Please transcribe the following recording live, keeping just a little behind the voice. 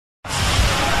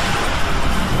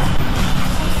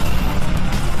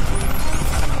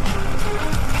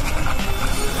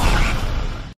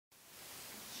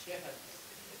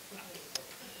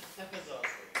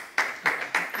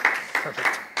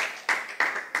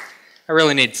I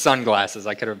really need sunglasses.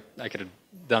 I could have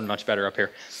done much better up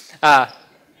here.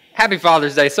 Happy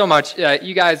Father's Day so much.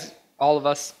 You guys, all of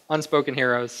us, unspoken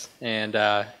heroes, and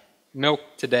milk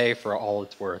today for all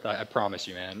it's worth. I promise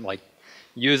you, man. Like,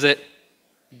 use it.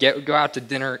 Go out to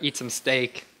dinner, eat some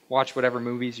steak, watch whatever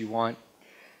movies you want,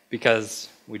 because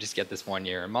we just get this one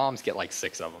year. And moms get like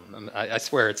 6 of them. I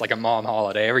swear it's like a mom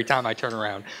holiday every time I turn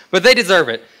around. But they deserve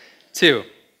it, too.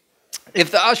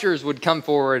 If the ushers would come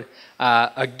forward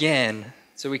again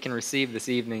so we can receive this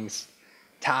evening's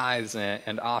tithes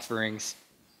and offerings.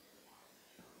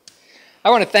 I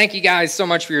want to thank you guys so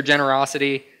much for your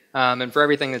generosity and for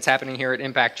everything that's happening here at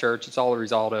Impact Church. It's all a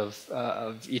result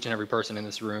of each and every person in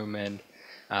this room. And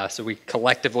so we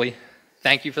collectively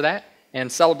thank you for that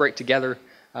and celebrate together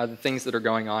the things that are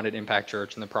going on at Impact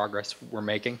Church and the progress we're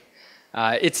making.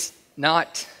 It's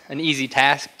not an easy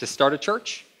task to start a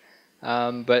church,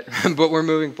 but we're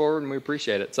moving forward and we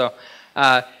appreciate it. So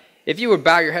if you would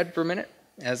bow your head for a minute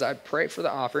as I pray for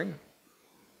the offering.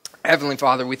 Heavenly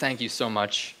Father, we thank you so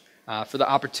much for the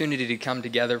opportunity to come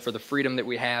together, for the freedom that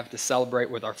we have to celebrate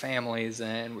with our families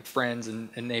and with friends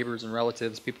and neighbors and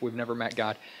relatives, people we've never met,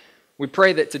 God. We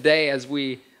pray that today as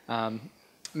we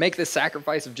make this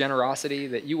sacrifice of generosity,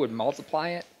 that you would multiply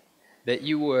it, that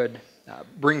you would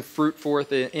bring fruit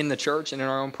forth in the church and in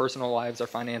our own personal lives, our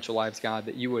financial lives, God,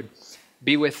 that you would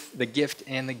be with the gift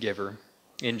and the giver.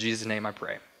 In Jesus' name I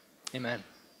pray. Amen.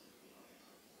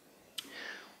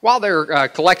 While they're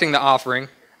collecting the offering,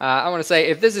 I want to say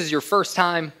if this is your first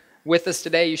time with us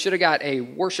today, you should have got a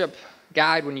worship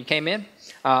guide when you came in.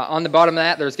 On the bottom of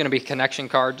that, there's going to be a connection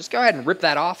card. Just go ahead and rip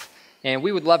that off, and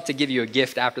we would love to give you a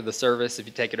gift after the service if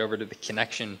you take it over to the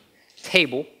connection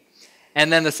table.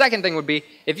 And then the second thing would be,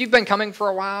 if you've been coming for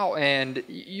a while and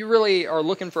you really are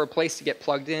looking for a place to get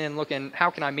plugged in, looking, how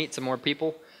can I meet some more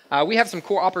people? We have some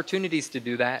cool opportunities to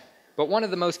do that, but one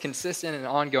of the most consistent and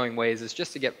ongoing ways is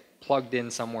just to get plugged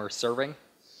in somewhere serving,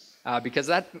 because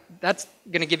that's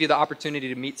going to give you the opportunity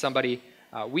to meet somebody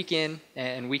week in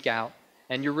and week out,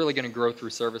 and you're really going to grow through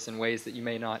service in ways that you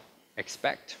may not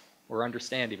expect or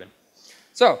understand even.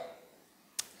 So,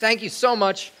 thank you so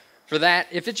much for that.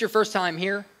 If it's your first time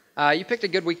here, you picked a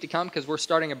good week to come because we're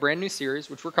starting a brand new series,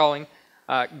 which we're calling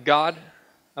God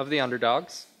of the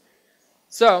Underdogs.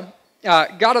 So,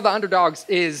 God of the Underdogs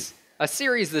is a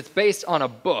series that's based on a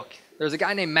book. There's a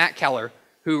guy named Matt Keller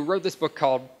who wrote this book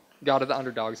called God of the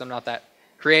Underdogs. I'm not that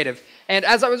creative. And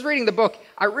as I was reading the book,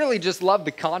 I really just loved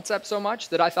the concept so much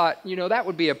that I thought, that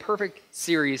would be a perfect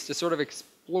series to sort of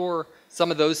explore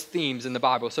some of those themes in the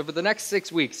Bible. So for the next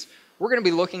 6 weeks, we're going to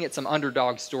be looking at some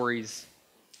underdog stories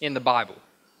in the Bible.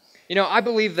 I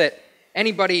believe that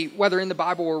anybody, whether in the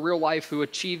Bible or real life, who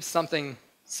achieves something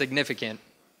significant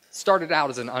started out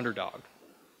as an underdog.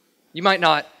 You might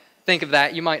not think of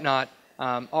that. You might not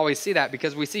always see that,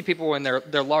 because we see people when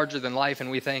they're larger than life, and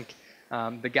we think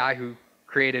the guy who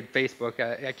created Facebook,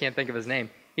 I can't think of his name,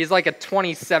 he's like a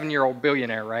 27-year-old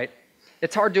billionaire, right?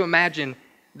 It's hard to imagine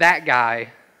that guy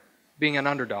being an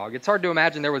underdog. It's hard to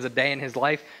imagine there was a day in his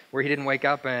life where he didn't wake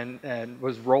up and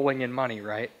was rolling in money,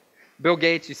 right? Bill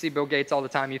Gates, you see Bill Gates all the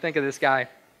time. You think of this guy,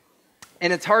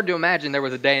 and it's hard to imagine there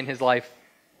was a day in his life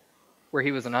where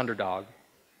he was an underdog.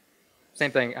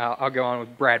 Same thing, I'll go on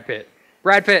with Brad Pitt.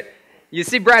 Brad Pitt, you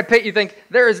see Brad Pitt, you think,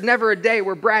 there is never a day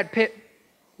where Brad Pitt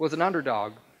was an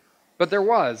underdog. But there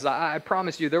was. I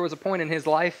promise you, there was a point in his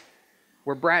life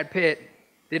where Brad Pitt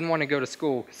didn't want to go to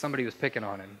school because somebody was picking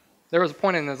on him. There was a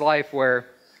point in his life where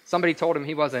somebody told him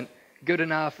he wasn't good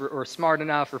enough or smart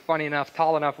enough or funny enough,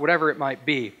 tall enough, whatever it might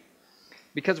be.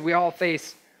 Because we all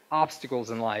face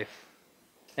obstacles in life.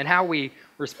 And how we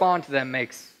respond to them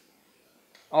makes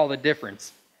all the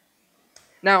difference.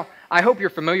 Now, I hope you're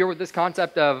familiar with this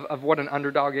concept of what an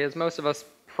underdog is. Most of us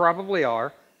probably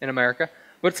are in America.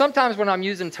 But sometimes when I'm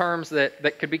using terms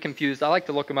that could be confused, I like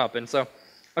to look them up. And so,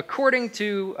 according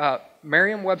to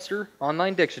Merriam-Webster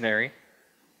Online Dictionary,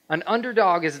 an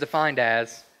underdog is defined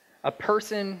as a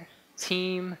person,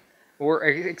 team, or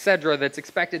etc. that's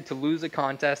expected to lose a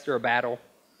contest or a battle,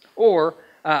 or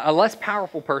a less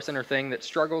powerful person or thing that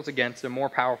struggles against a more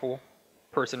powerful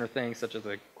person or thing, such as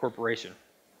a corporation.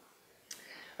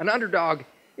 An underdog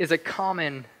is a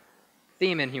common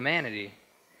theme in humanity.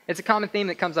 It's a common theme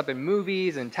that comes up in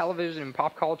movies and television and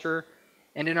pop culture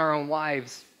and in our own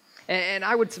lives. And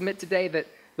I would submit today that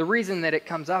the reason that it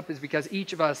comes up is because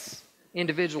each of us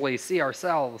individually see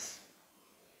ourselves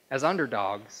as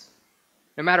underdogs.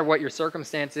 No matter what your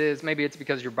circumstance is, maybe it's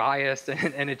because you're biased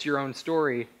and it's your own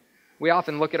story. We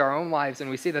often look at our own lives and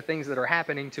we see the things that are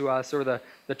happening to us or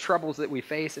the troubles that we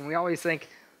face, and we always think,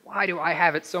 why do I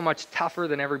have it so much tougher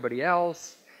than everybody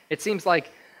else? It seems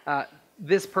like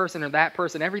this person or that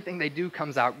person, everything they do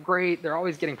comes out great. They're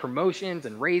always getting promotions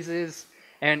and raises.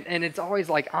 And it's always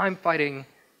like I'm fighting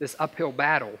this uphill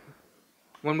battle.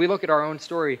 When we look at our own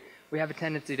story, we have a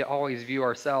tendency to always view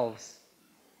ourselves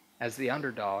as the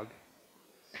underdog.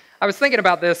 I was thinking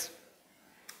about this,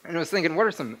 and I was thinking, what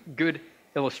are some good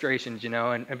illustrations,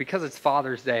 And because it's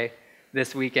Father's Day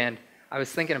this weekend, I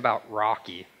was thinking about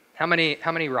Rocky. How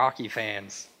many Rocky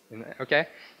fans? Okay?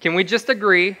 Can we just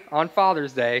agree on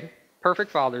Father's Day, perfect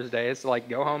Father's Day, is to like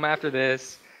go home after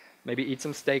this, maybe eat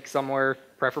some steak somewhere,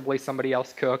 preferably somebody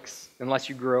else cooks, unless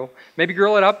you grill. Maybe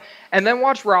grill it up, and then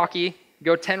watch Rocky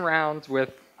go 10 rounds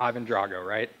with Ivan Drago,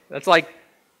 right? That's like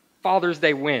Father's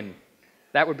Day win.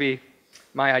 That would be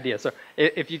my idea. So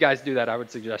if you guys do that, I would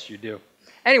suggest you do.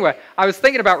 Anyway, I was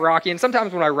thinking about Rocky, and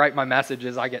sometimes when I write my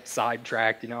messages, I get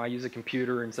sidetracked. I use a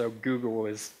computer, and so Google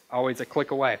is always a click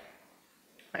away.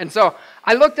 And so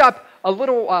I looked up a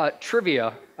little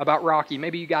trivia about Rocky.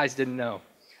 Maybe you guys didn't know.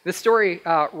 This story,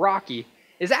 Rocky,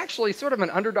 is actually sort of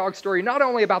an underdog story, not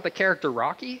only about the character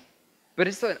Rocky, but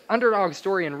it's an underdog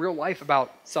story in real life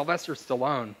about Sylvester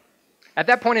Stallone. At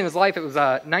that point in his life, it was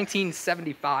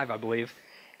 1975, I believe,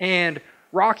 and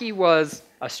Rocky was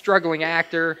a struggling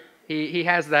actor. He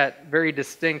has that very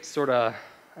distinct sort of,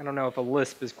 I don't know if a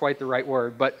lisp is quite the right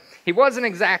word, but he wasn't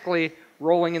exactly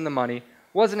rolling in the money,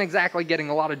 wasn't exactly getting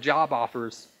a lot of job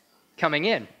offers coming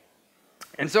in.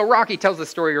 And so Rocky tells this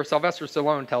story, or Sylvester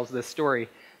Stallone tells this story,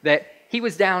 that he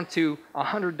was down to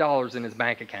 $100 in his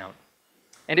bank account.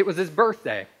 And it was his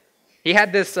birthday. He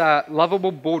had this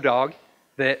lovable bulldog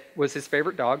that was his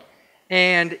favorite dog,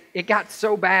 and it got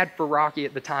so bad for Rocky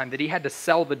at the time that he had to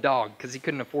sell the dog because he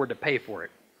couldn't afford to pay for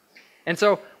it. And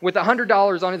so with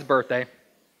 $100 on his birthday,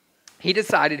 he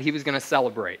decided he was going to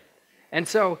celebrate. And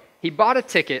so he bought a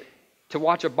ticket to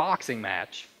watch a boxing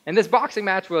match. And this boxing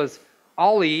match was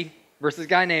Ali versus a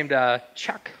guy named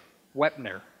Chuck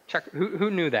Wepner. Chuck,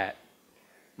 who knew that?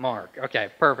 Mark. Okay,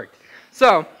 perfect.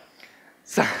 So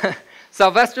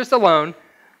Sylvester Stallone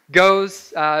goes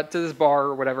to this bar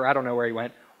or whatever, I don't know where he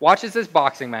went, watches this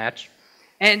boxing match,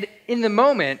 and in the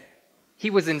moment, he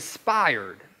was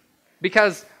inspired.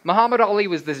 Because Muhammad Ali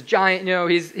was this giant,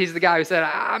 he's the guy who said,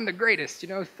 I'm the greatest,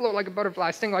 float like a butterfly,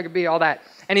 sting like a bee, all that.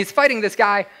 And he's fighting this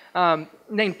guy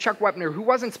named Chuck Wepner, who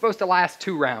wasn't supposed to last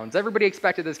 2 rounds. Everybody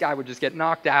expected this guy would just get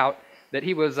knocked out, that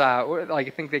he was, I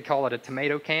think they call it a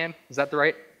tomato can. Is that the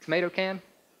right tomato can?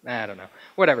 I don't know.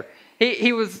 Whatever.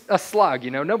 He was a slug,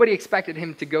 Nobody expected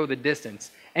him to go the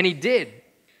distance. And he did.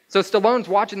 So Stallone's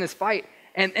watching this fight,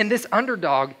 and this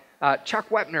underdog, Chuck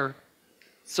Wepner,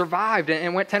 survived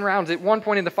and went 10 rounds. At one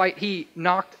point in the fight, he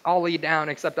knocked Ali down,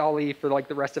 except Ali, for like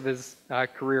the rest of his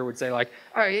career, would say like,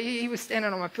 oh, he was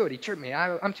standing on my foot, he tripped me,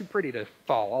 I'm too pretty to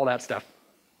fall, all that stuff.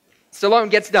 Stallone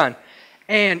gets done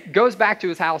and goes back to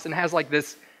his house and has like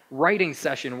this writing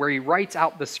session where he writes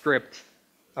out the script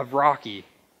of Rocky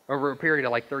over a period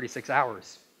of like 36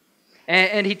 hours.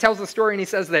 And he tells the story, and he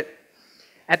says that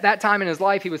at that time in his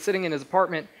life, he was sitting in his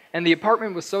apartment, and the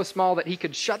apartment was so small that he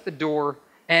could shut the door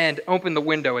and open the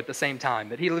window at the same time,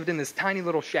 that he lived in this tiny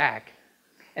little shack.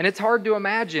 And it's hard to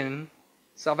imagine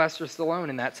Sylvester Stallone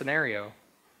in that scenario.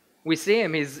 We see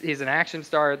him, he's an action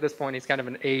star at this point, he's kind of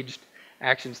an aged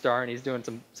action star, and he's doing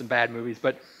some bad movies,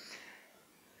 but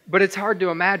it's hard to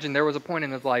imagine there was a point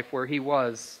in his life where he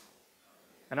was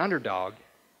an underdog.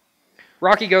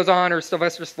 Rocky goes on, or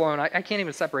Sylvester Stallone, I can't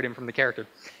even separate him from the character.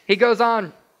 He goes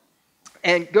on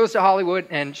and goes to Hollywood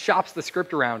and shops the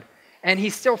script around. And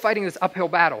he's still fighting this uphill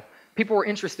battle. People were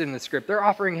interested in the script. They're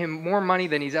offering him more money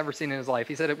than he's ever seen in his life.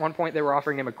 He said at one point they were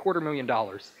offering him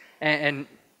 $250,000. And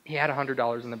he had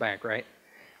 $100 in the bank, right?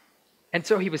 And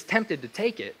so he was tempted to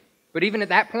take it. But even at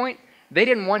that point, they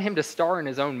didn't want him to star in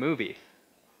his own movie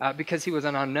because he was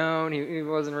an unknown. He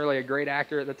wasn't really a great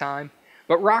actor at the time.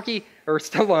 But Rocky, or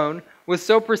Stallone, was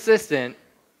so persistent,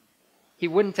 he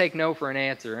wouldn't take no for an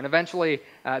answer. And eventually,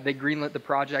 they greenlit the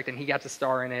project, and he got to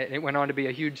star in it. And it went on to be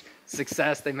a huge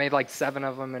success. They made like 7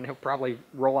 of them, and he'll probably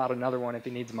roll out another one if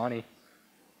he needs money.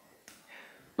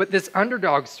 But this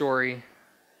underdog story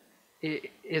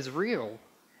is real.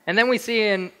 And then we see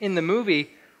in the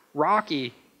movie,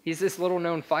 Rocky, he's this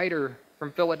little-known fighter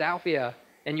from Philadelphia,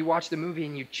 and you watch the movie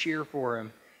and you cheer for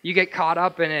him. You get caught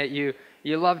up in it.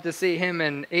 You love to see him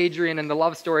and Adrian and the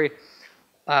love story.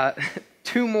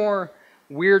 2 more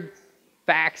weird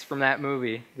facts from that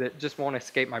movie that just won't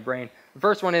escape my brain. The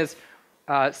first one is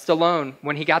Stallone,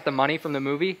 when he got the money from the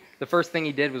movie, the first thing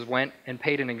he did was went and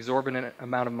paid an exorbitant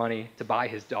amount of money to buy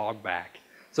his dog back.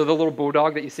 So the little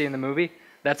bulldog that you see in the movie,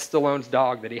 that's Stallone's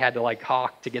dog that he had to like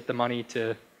hawk to get the money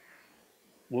to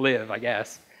live, I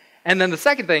guess. And then the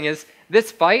second thing is,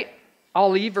 this fight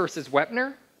Ali versus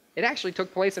Wepner, it actually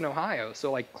took place in Ohio.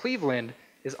 So like Cleveland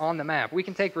is on the map. We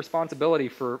can take responsibility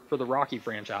for the Rocky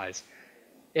franchise.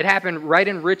 It happened right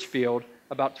in Richfield,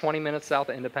 about 20 minutes south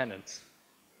of Independence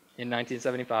in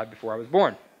 1975, before I was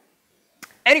born.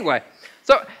 Anyway,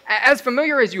 so as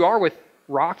familiar as you are with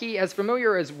Rocky, as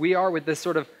familiar as we are with this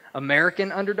sort of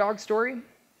American underdog story,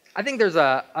 I think there's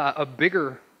a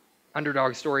bigger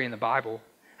underdog story in the Bible.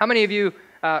 How many of you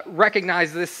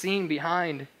recognize this scene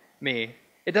behind me?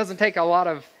 It doesn't take a lot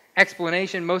of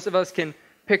explanation. Most of us can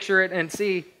picture it and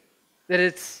see that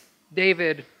it's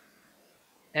David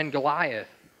and Goliath.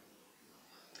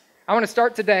 I want to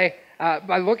start today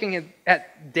by looking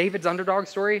at David's underdog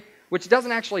story, which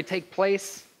doesn't actually take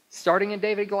place starting in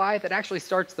David and Goliath. It actually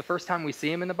starts the first time we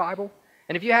see him in the Bible.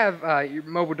 And if you have your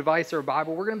mobile device or a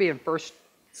Bible, we're going to be in 1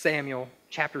 Samuel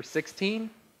chapter 16.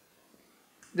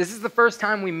 This is the first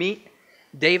time we meet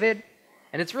David,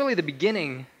 and it's really the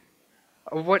beginning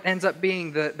of what ends up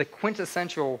being the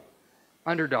quintessential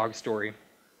underdog story.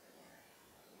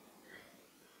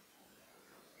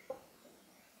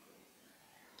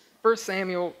 First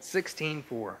Samuel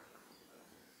 16:4.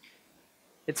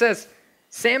 It says,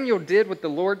 Samuel did what the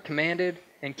Lord commanded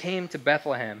and came to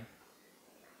Bethlehem.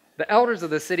 The elders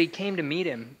of the city came to meet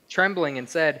him, trembling, and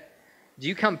said, "Do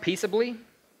you come peaceably?"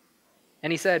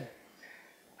 And he said,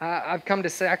 "I've come to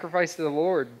sacrifice to the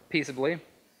Lord peaceably.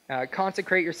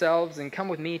 Consecrate yourselves and come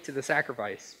with me to the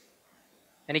sacrifice."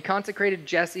 And he consecrated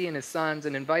Jesse and his sons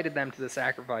and invited them to the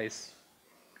sacrifice.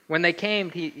 When they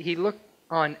came, he looked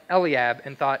on Eliab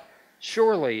and thought,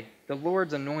 "Surely the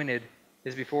Lord's anointed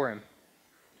is before him."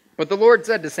 But the Lord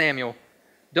said to Samuel,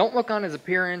 "Don't look on his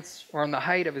appearance or on the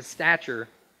height of his stature,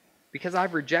 because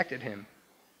I've rejected him.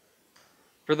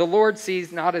 For the Lord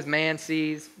sees not as man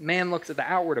sees. Man looks at the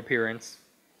outward appearance,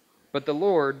 but the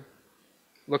Lord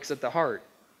looks at the heart."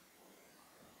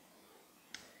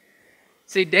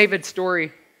 See, David's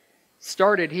story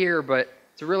started here, but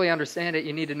to really understand it,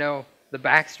 you need to know the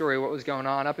backstory of what was going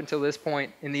on. Up until this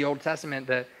point in the Old Testament,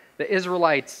 the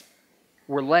Israelites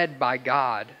were led by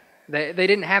God. They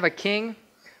didn't have a king,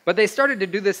 but they started to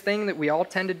do this thing that we all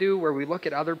tend to do, where we look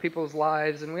at other people's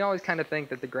lives, and we always kind of think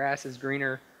that the grass is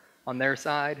greener on their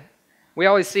side. We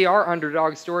always see our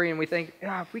underdog story, and we think,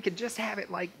 oh, if we could just have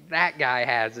it like that guy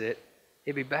has it,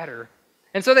 it'd be better.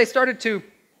 And so they started to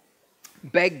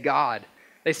beg God.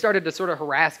 They started to sort of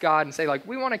harass God and say, like,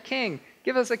 "We want a king.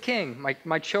 Give us a king."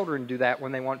 My children do that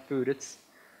when they want food. It's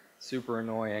super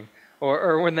annoying.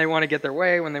 Or when they want to get their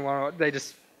way, they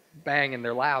just bang and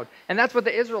they're loud. And that's what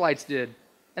the Israelites did.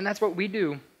 And that's what we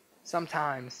do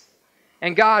sometimes.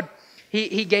 And God,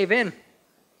 he gave in.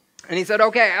 And he said,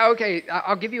 okay,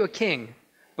 I'll give you a king.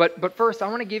 But first, I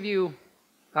want to give you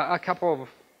a couple of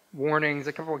warnings,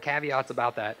 a couple of caveats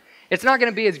about that. It's not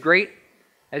going to be as great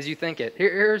as you think it.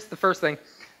 Here's the first thing.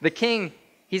 The king,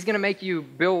 he's going to make you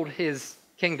build his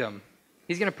kingdom.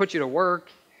 He's going to put you to work.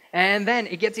 And then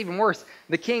it gets even worse.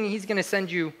 The king, he's going to send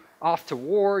you off to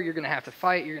war. You're going to have to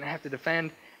fight. You're going to have to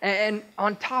defend. And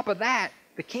on top of that,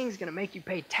 the king's going to make you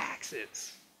pay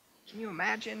taxes. Can you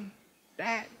imagine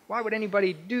that? Why would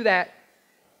anybody do that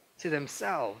to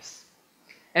themselves?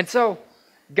 And so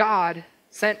God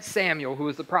sent Samuel, who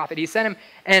was the prophet. He sent him,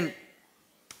 and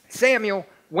Samuel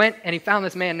went and he found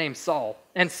this man named Saul.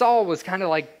 And Saul was kind of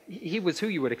like, he was who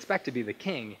you would expect to be the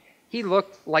king. He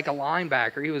looked like a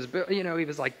linebacker. He was, he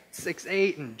was like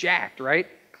 6'8" and jacked, right?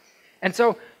 And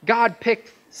so God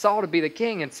picked Saul to be the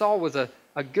king, and Saul was a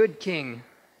good king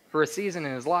for a season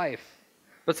in his life.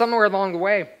 But somewhere along the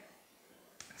way,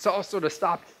 Saul sort of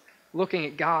stopped looking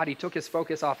at God. He took his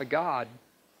focus off of God,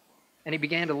 and he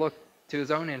began to look to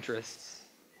his own interests.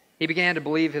 He began to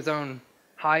believe his own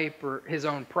hype or his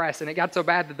own press, and it got so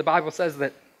bad that the Bible says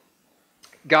that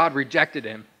God rejected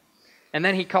him. And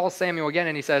then he calls Samuel again,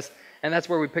 and he says, and that's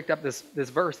where we picked up this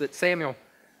verse, that Samuel,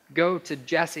 go to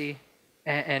Jesse,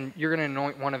 and you're going to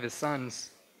anoint one of his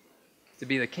sons to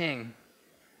be the king.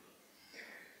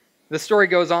 The story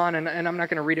goes on, and I'm not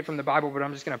going to read it from the Bible, but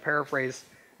I'm just going to paraphrase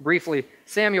briefly.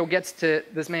 Samuel gets to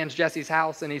this man's Jesse's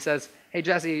house, and he says, "Hey,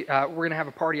 Jesse, we're going to have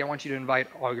a party. I want you to invite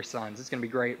all your sons. It's going to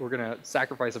be great. We're going to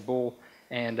sacrifice a bull,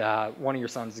 and one of your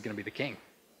sons is going to be the king."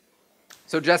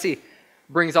 So Jesse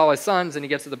brings all his sons, and he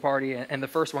gets to the party, and the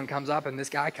first one comes up, and this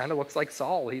guy kind of looks like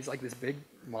Saul. He's like this big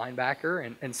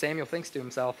linebacker, and Samuel thinks to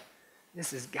himself,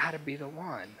 this has got to be the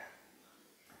one.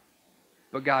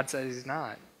 But God says he's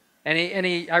not. And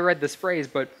I read this phrase,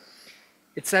 but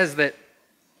it says that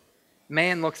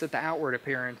man looks at the outward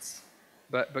appearance,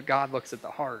 but God looks at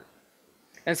the heart.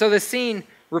 And so this scene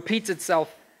repeats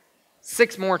itself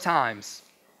 6 more times.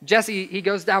 Jesse, he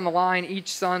goes down the line. Each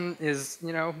son is,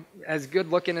 as good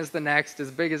looking as the next,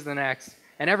 as big as the next.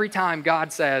 And every time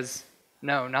God says,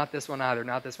 no, not this one either,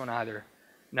 not this one either.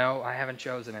 No, I haven't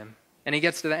chosen him. And he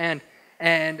gets to the end.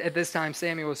 And at this time,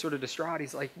 Samuel was sort of distraught.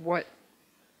 He's like, what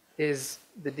is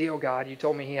the deal, God? You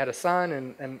told me he had a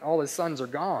son, and all his sons are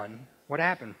gone. What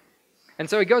happened? And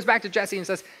so he goes back to Jesse and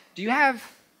says, do you have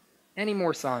any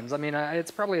more sons? I mean,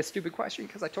 it's probably a stupid question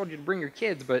because I told you to bring your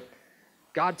kids, but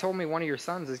God told me one of your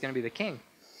sons is going to be the king.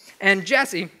 And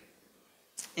Jesse,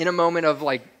 in a moment of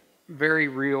very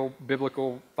real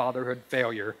biblical fatherhood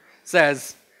failure,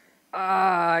 says,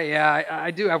 yeah,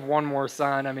 I do have one more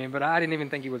son. I mean, but I didn't even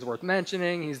think he was worth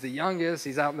mentioning. He's the youngest.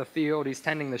 He's out in the field. He's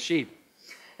tending the sheep.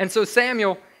 And so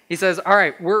Samuel, he says, all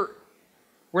right, we're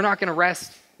not going to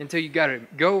rest until you got him.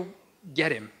 Go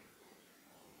get him.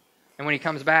 And when he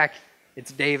comes back,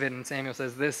 it's David, and Samuel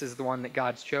says, this is the one that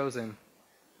God's chosen.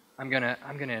 I'm gonna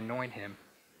anoint him.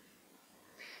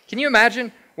 Can you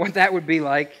imagine what that would be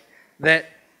like? That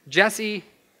Jesse,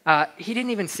 he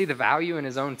didn't even see the value in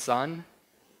his own son.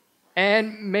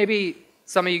 And maybe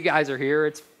some of you guys are here.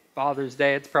 It's Father's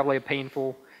Day. It's probably a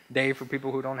painful day for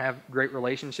people who don't have great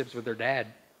relationships with their dad.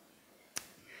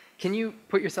 Can you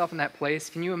put yourself in that place?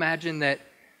 Can you imagine that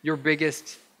your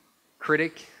biggest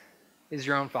critic is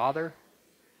your own father?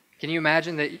 Can you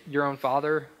imagine that your own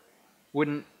father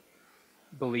wouldn't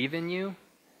believe in you?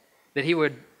 That he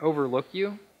would overlook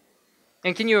you?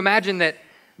 And can you imagine that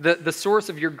the source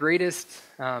of your greatest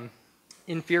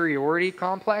inferiority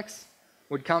complex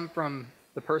would come from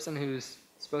the person who's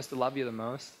supposed to love you the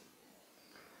most?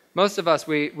 Most of us,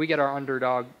 we get our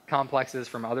underdog complexes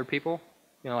from other people,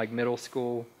 like middle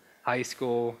school, high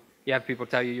school. You have people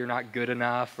tell you you're not good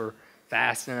enough or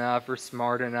fast enough or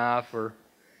smart enough, or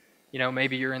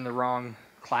maybe you're in the wrong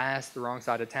class, the wrong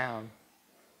side of town.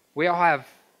 We all have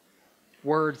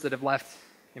words that have left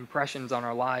impressions on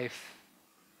our life,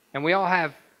 and we all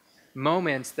have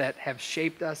moments that have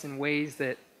shaped us in ways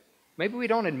that maybe we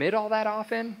don't admit all that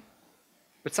often,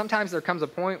 but sometimes there comes a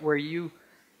point where you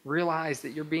realize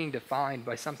that you're being defined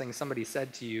by something somebody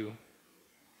said to you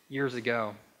years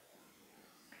ago.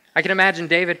 I can imagine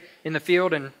David in the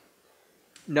field and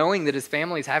knowing that his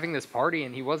family's having this party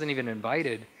and he wasn't even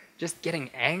invited, just getting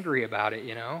angry about it,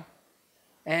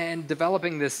 and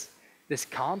developing this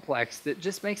complex that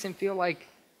just makes him feel like,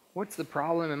 what's the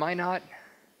problem? Am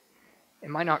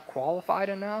I not qualified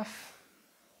enough?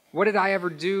 What did I ever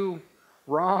do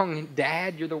wrong?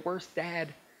 Dad, you're the worst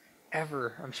dad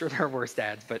ever. I'm sure there are worse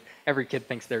dads, but every kid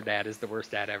thinks their dad is the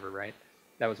worst dad ever, right?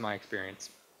 That was my experience.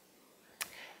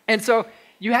 And so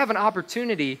you have an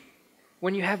opportunity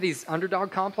when you have these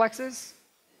underdog complexes.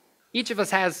 Each of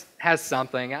us has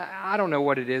something. I don't know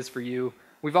what it is for you.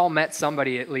 We've all met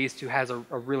somebody at least who has a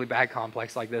really bad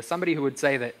complex like this. Somebody who would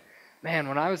say that, man,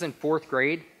 when I was in 4th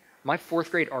grade, my 4th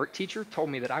grade art teacher told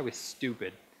me that I was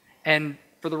stupid. And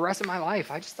for the rest of my life,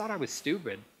 I just thought I was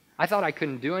stupid. I thought I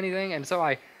couldn't do anything, and so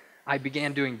I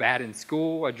began doing bad in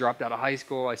school. I dropped out of high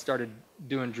school. I started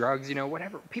doing drugs,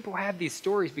 whatever. People have these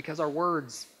stories because our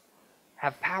words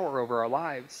have power over our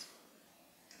lives.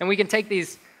 And we can take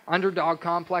these underdog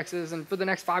complexes, and for the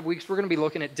next 5 weeks, we're going to be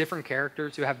looking at different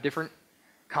characters who have different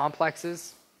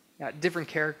complexes, different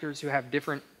characters who have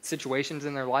different situations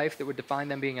in their life that would define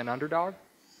them being an underdog.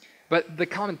 But the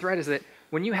common thread is that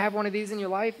when you have one of these in your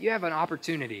life, you have an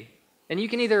opportunity. And you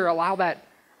can either allow that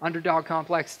underdog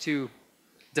complex to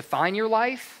define your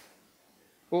life,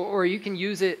 or you can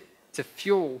use it to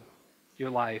fuel your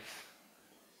life.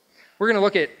 We're going to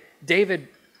look at David.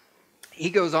 He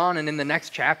goes on, and in the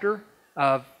next chapter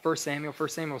of 1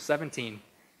 Samuel 17,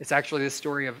 it's actually the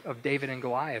story of David and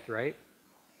Goliath, right?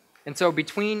 And so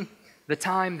between the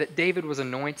time that David was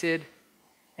anointed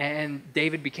and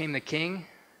David became the king,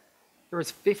 there was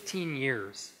 15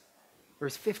 years. There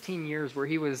was 15 years where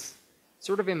he was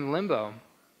sort of in limbo.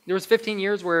 There was 15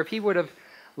 years where if he would have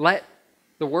let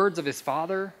the words of his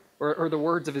father or the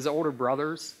words of his older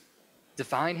brothers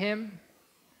define him,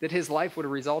 that his life would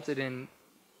have resulted in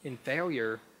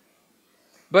failure.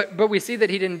 But we see that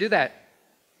he didn't do that.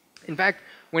 In fact,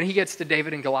 when he gets to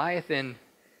David and Goliath in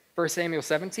 1 Samuel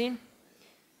 17,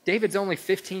 David's only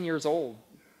 15 years old.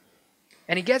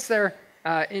 And he gets there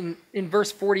in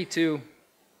verse 42,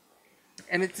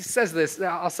 and it says this.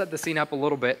 I'll set the scene up a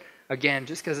little bit again,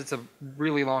 just because it's a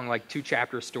really long,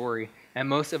 2-chapter story, and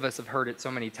most of us have heard it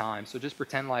so many times. So just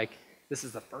pretend like this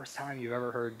is the first time you've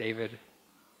ever heard David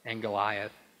and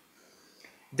Goliath.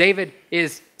 David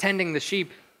is tending the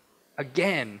sheep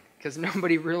again, because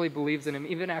nobody really believes in him,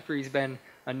 even after he's been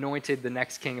anointed the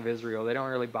next king of Israel. They don't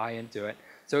really buy into it.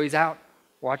 So he's out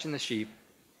watching the sheep.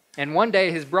 And one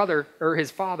day his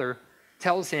father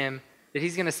tells him that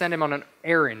he's going to send him on an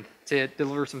errand to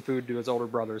deliver some food to his older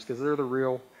brothers because they're the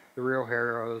real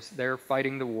heroes. They're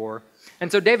fighting the war.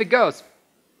 And so David goes.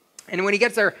 And when he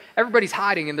gets there, everybody's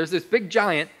hiding, and there's this big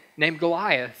giant named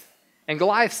Goliath. And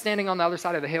Goliath's standing on the other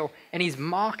side of the hill, and he's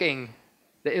mocking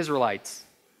the Israelites.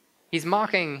 He's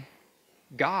mocking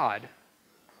God.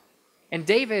 And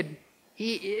David,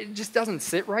 it just doesn't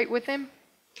sit right with him.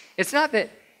 It's not that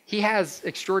he has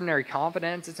extraordinary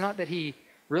confidence. It's not that he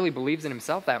really believes in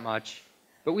himself that much.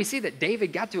 But we see that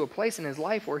David got to a place in his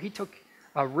life where he took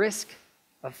a risk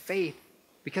of faith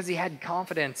because he had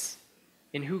confidence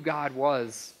in who God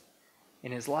was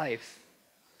in his life.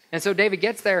 And so David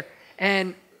gets there,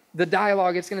 and the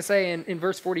dialogue, it's going to say in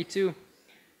verse 42,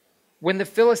 when the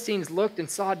Philistines looked and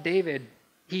saw David,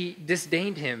 he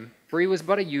disdained him, for he was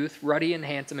but a youth, ruddy and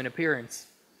handsome in appearance.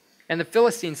 And the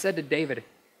Philistines said to David,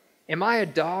 am I a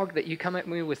dog that you come at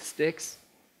me with sticks?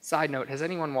 Side note, has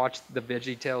anyone watched the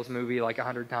VeggieTales movie like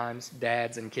 100 times?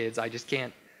 Dads and kids, I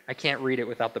can't read it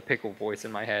without the pickle voice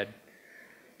in my head.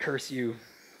 Curse you,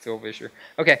 Phil Vischer.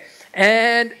 Okay,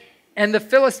 and the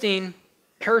Philistine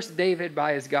cursed David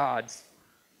by his gods.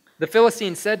 The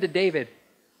Philistine said to David,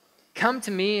 come to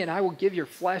me, and I will give your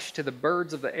flesh to the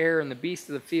birds of the air and the beasts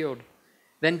of the field.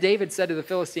 Then David said to the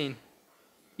Philistine,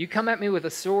 you come at me with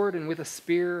a sword and with a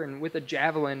spear and with a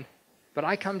javelin, but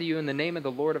I come to you in the name of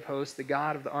the Lord of hosts, the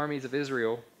God of the armies of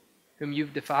Israel, whom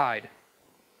you've defied.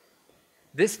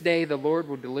 This day the Lord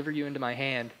will deliver you into my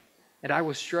hand, and I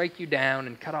will strike you down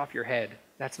and cut off your head.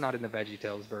 That's not in the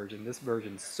VeggieTales version. This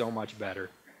version's so much better.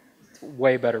 It's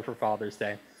way better for Father's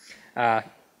Day.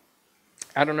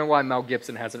 I don't know why Mel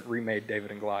Gibson hasn't remade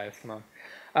David and Goliath. Come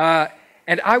on.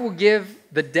 And I will give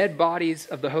the dead bodies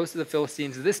of the host of the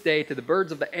Philistines this day to the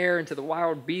birds of the air and to the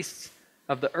wild beasts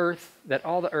of the earth, that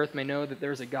all the earth may know that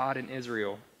there is a God in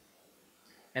Israel,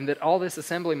 and that all this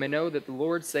assembly may know that the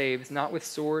Lord saves, not with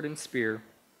sword and spear,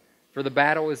 for the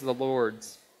battle is the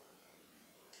Lord's,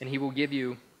 and he will give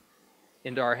you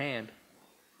into our hand.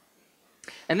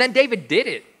 And then David did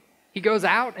it. He goes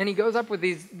out and he goes up with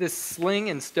this sling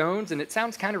and stones, and it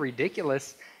sounds kind of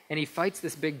ridiculous, and he fights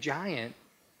this big giant.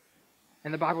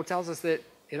 And the Bible tells us that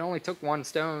it only took one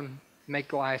stone to make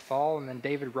Goliath fall, and then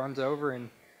David runs over and,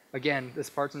 again, this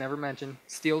part's never mentioned,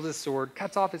 steals his sword,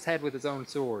 cuts off his head with his own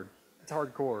sword. It's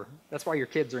hardcore. That's why your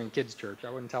kids are in kids' church. I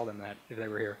wouldn't tell them that if they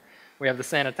were here. We have the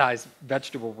sanitized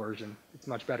vegetable version. It's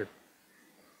much better.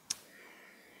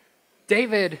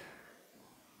 David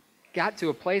got to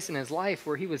a place in his life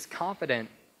where he was confident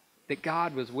that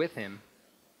God was with him.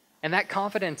 And that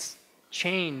confidence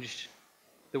changed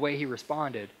the way he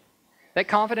responded. That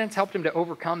confidence helped him to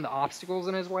overcome the obstacles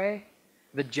in his way,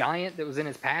 the giant that was in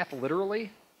his path,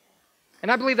 literally. And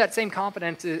I believe that same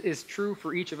confidence is true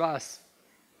for each of us.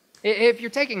 If you're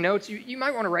taking notes, you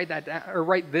might want to write that down, or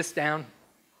write this down.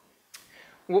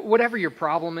 Whatever your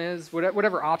problem is,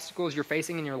 whatever obstacles you're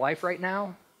facing in your life right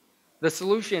now, the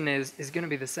solution is going to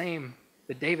be the same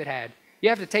that David had. You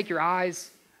have to take your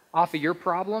eyes off of your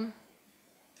problem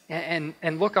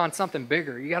and look on something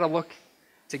bigger. You got to look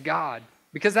to God,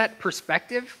 because that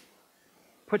perspective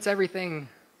puts everything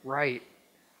right.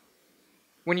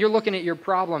 When you're looking at your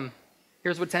problem,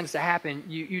 here's what tends to happen.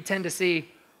 You tend to see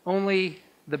only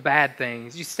the bad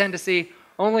things. You tend to see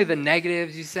only the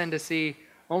negatives. You tend to see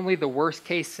only the worst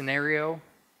case scenario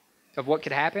of what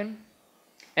could happen.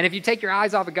 And if you take your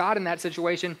eyes off of God in that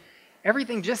situation,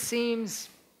 everything just seems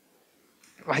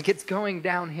like it's going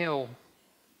downhill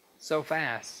so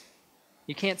fast.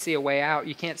 You can't see a way out.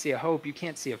 You can't see a hope. You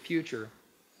can't see a future.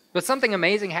 But something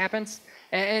amazing happens.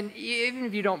 And even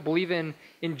if you don't believe in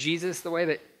Jesus the way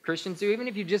that Christians do, even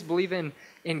if you just believe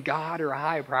in God or a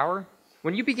higher power,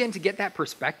 when you begin to get that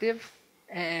perspective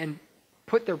and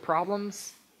put their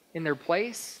problems in their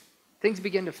place, things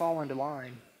begin to fall into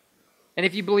line. And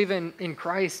if you believe in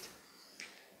Christ,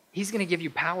 he's going to give you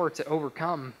power to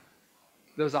overcome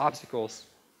those obstacles.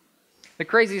 The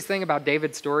craziest thing about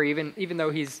David's story, even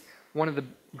though he's one of the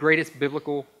greatest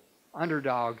biblical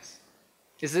underdogs,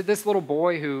 is that this little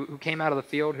boy who came out of the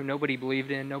field, who nobody believed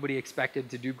in, nobody expected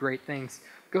to do great things,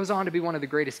 goes on to be one of the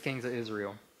greatest kings of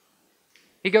Israel.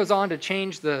 He goes on to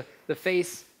change the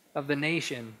face of the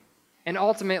nation. And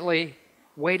ultimately,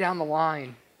 way down the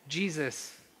line,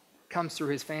 Jesus comes through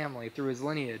his family, through his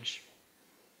lineage.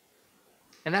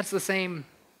 And that's the same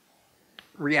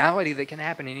reality that can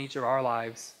happen in each of our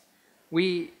lives.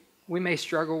 We may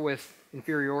struggle with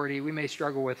inferiority. We may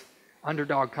struggle with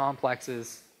underdog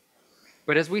complexes.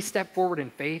 But as we step forward in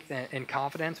faith and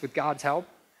confidence with God's help,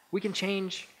 we can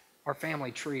change our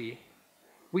family tree.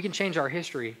 We can change our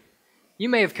history. You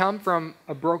may have come from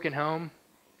a broken home.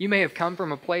 You may have come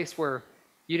from a place where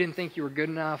You didn't think you were good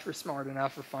enough or smart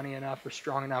enough or funny enough or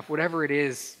strong enough, whatever it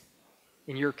is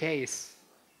in your case.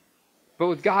 But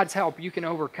with God's help, you can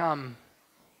overcome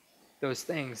those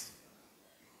things.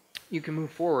 You can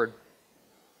move forward.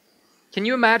 Can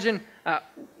you imagine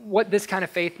what this kind of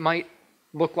faith might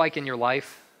look like in your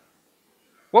life?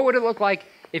 What would it look like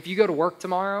if you go to work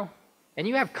tomorrow and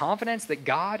you have confidence that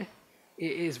God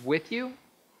is with you?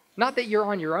 Not that you're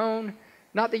on your own,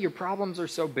 not that your problems are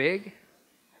so big,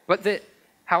 but that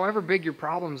however big your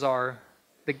problems are,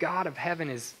 the God of heaven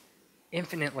is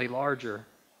infinitely larger,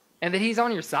 and that he's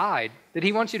on your side, that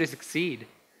he wants you to succeed,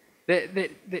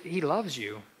 that he loves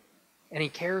you, and he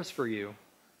cares for you.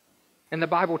 And the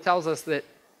Bible tells us that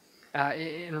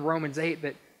in Romans 8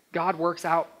 that God works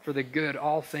out for the good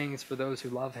all things for those who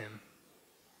love him.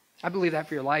 I believe that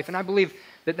for your life, and I believe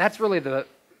that that's really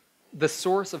the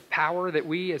source of power that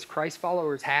we as Christ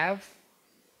followers have.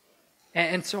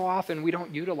 And so often we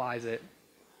don't utilize it.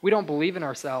 We don't believe in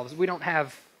ourselves. We don't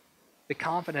have the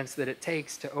confidence that it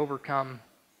takes to overcome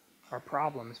our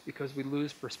problems because we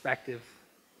lose perspective,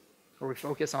 or we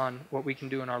focus on what we can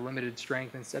do in our limited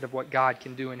strength instead of what God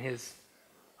can do in his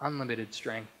unlimited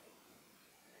strength.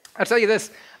 I'll tell you this,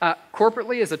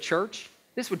 corporately as a church,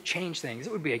 this would change things.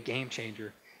 It would be a game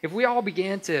changer. If we all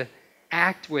began to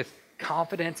act with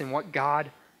confidence in what God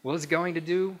was going to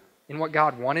do, in what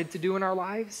God wanted to do in our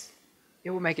lives, it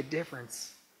would make a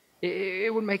difference.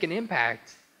 It would make an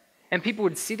impact. And people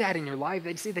would see that in your life.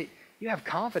 They'd see that you have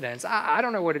confidence. I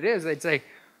don't know what it is. They'd say,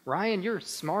 Ryan, you're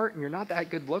smart and you're not that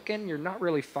good looking. You're not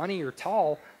really funny or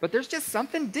tall, but there's just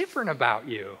something different about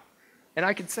you. And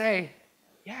I could say,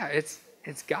 yeah, it's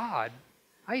God.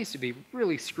 I used to be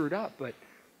really screwed up, but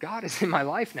God is in my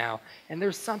life now. And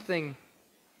there's something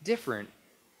different.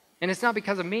 And it's not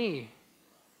because of me.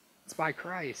 It's by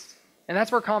Christ. And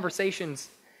that's where conversations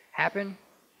happen.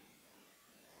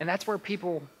 And that's where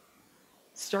people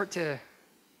start to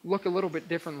look a little bit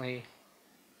differently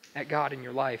at God in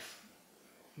your life.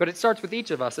 But it starts with each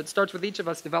of us. It starts with each of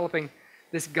us developing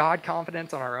this God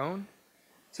confidence on our own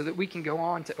so that we can go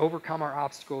on to overcome our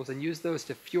obstacles and use those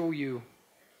to fuel you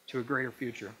to a greater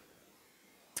future.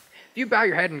 If you bow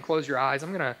your head and close your eyes, I'm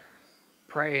going to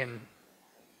pray. And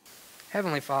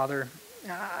Heavenly Father,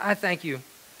 I thank you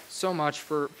so much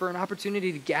for an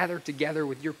opportunity to gather together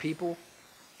with your people,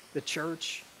 the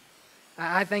church.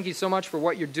 I thank you so much for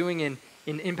what you're doing in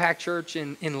Impact Church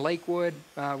in Lakewood,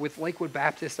 with Lakewood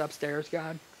Baptist upstairs,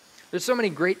 God. There's so many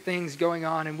great things going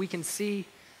on, and we can see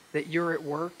that you're at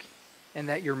work and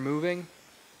that you're moving.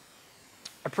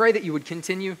 I pray that you would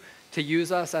continue to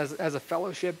use us as a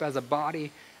fellowship, as a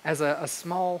body, as a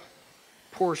small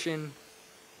portion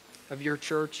of your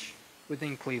church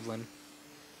within Cleveland.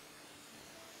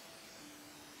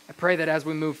 I pray that as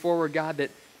we move forward, God,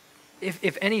 that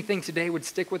if anything today would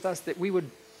stick with us, that we would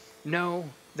know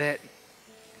that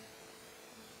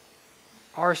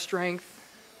our strength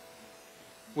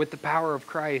with the power of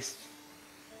Christ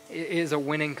is a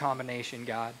winning combination,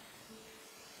 God.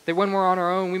 That when we're on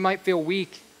our own, we might feel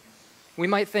weak. We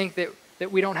might think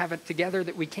that we don't have it together,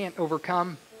 that we can't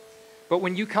overcome. But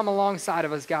when you come alongside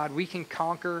of us, God, we can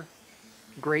conquer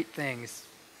great things.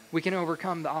 We can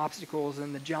overcome the obstacles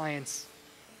and the giants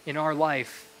in our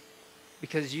life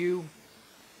because you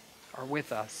are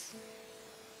with us.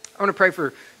 I want to pray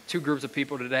for two groups of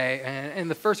people today. And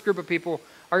the first group of people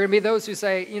are going to be those who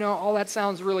say, you know, all that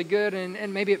sounds really good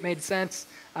and maybe it made sense,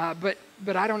 but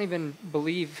I don't even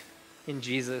believe in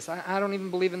Jesus. I don't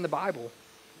even believe in the Bible.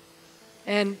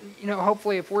 And, you know,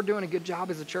 hopefully if we're doing a good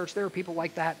job as a church, there are people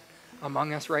like that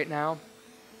among us right now.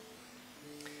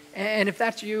 And if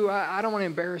that's you, I don't want to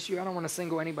embarrass you. I don't want to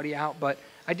single anybody out, but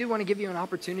I do want to give you an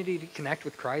opportunity to connect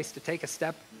with Christ, to take a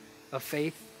step of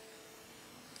faith.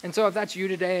 And so if that's you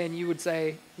today and you would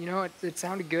say, you know, it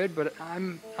sounded good, but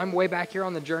I'm way back here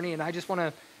on the journey and I just want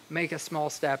to make a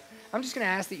small step, I'm just going to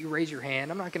ask that you raise your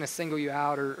hand. I'm not going to single you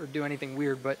out or do anything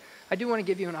weird, but I do want to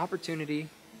give you an opportunity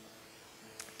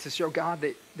to show God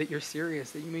that you're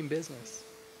serious, that you mean business.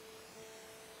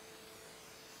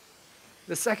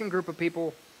 The second group of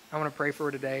people I want to pray for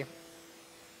today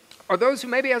are those who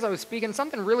maybe as I was speaking,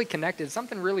 something really connected,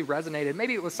 something really resonated.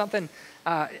 Maybe it was something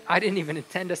I didn't even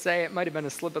intend to say. It might have been a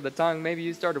slip of the tongue. Maybe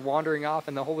you started wandering off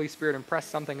and the Holy Spirit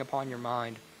impressed something upon your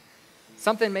mind.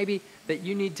 Something maybe that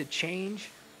you need to change.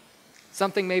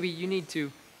 Something maybe you need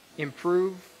to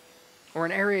improve. Or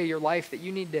an area of your life that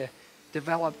you need to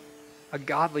develop a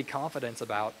godly confidence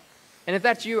about. And if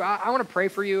that's you, I want to pray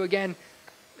for you. Again,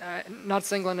 not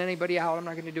singling anybody out. I'm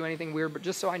not going to do anything weird, but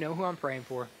just so I know who I'm praying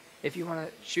for. If you want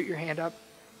to shoot your hand up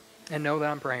and know that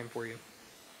I'm praying for you.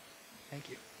 Thank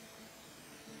you.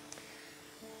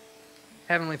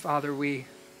 Heavenly Father, we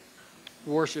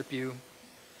worship you.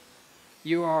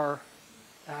 You are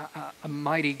a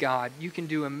mighty God. You can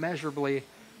do immeasurably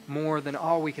more than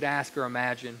all we could ask or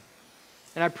imagine.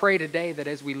 And I pray today that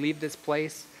as we leave this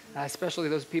place, especially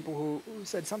those people who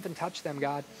said something touched them,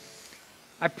 God,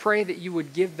 I pray that you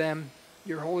would give them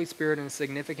your Holy Spirit in a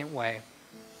significant way.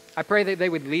 I pray that they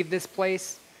would leave this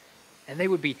place and they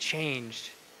would be changed,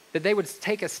 that they would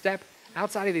take a step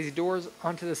outside of these doors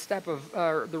onto the step of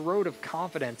the road of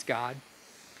confidence, God,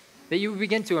 that you would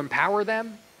begin to empower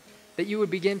them, that you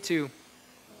would begin to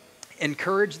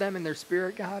encourage them in their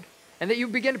spirit, God, and that you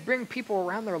would begin to bring people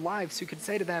around their lives who could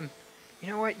say to them, you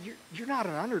know what, you're not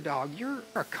an underdog, you're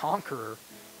a conqueror,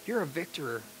 you're a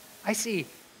victor. I see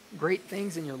great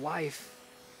things in your life.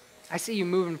 I see you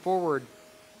moving forward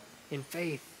in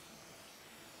faith.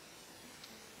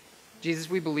 Jesus,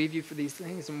 we believe you for these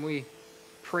things and we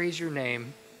praise your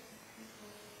name.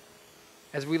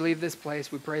 As we leave this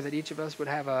place, we pray that each of us would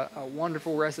have a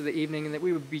wonderful rest of the evening and that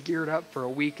we would be geared up for a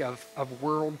week of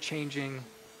world-changing,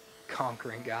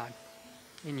 conquering, God.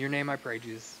 In your name I pray,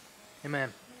 Jesus.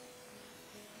 Amen.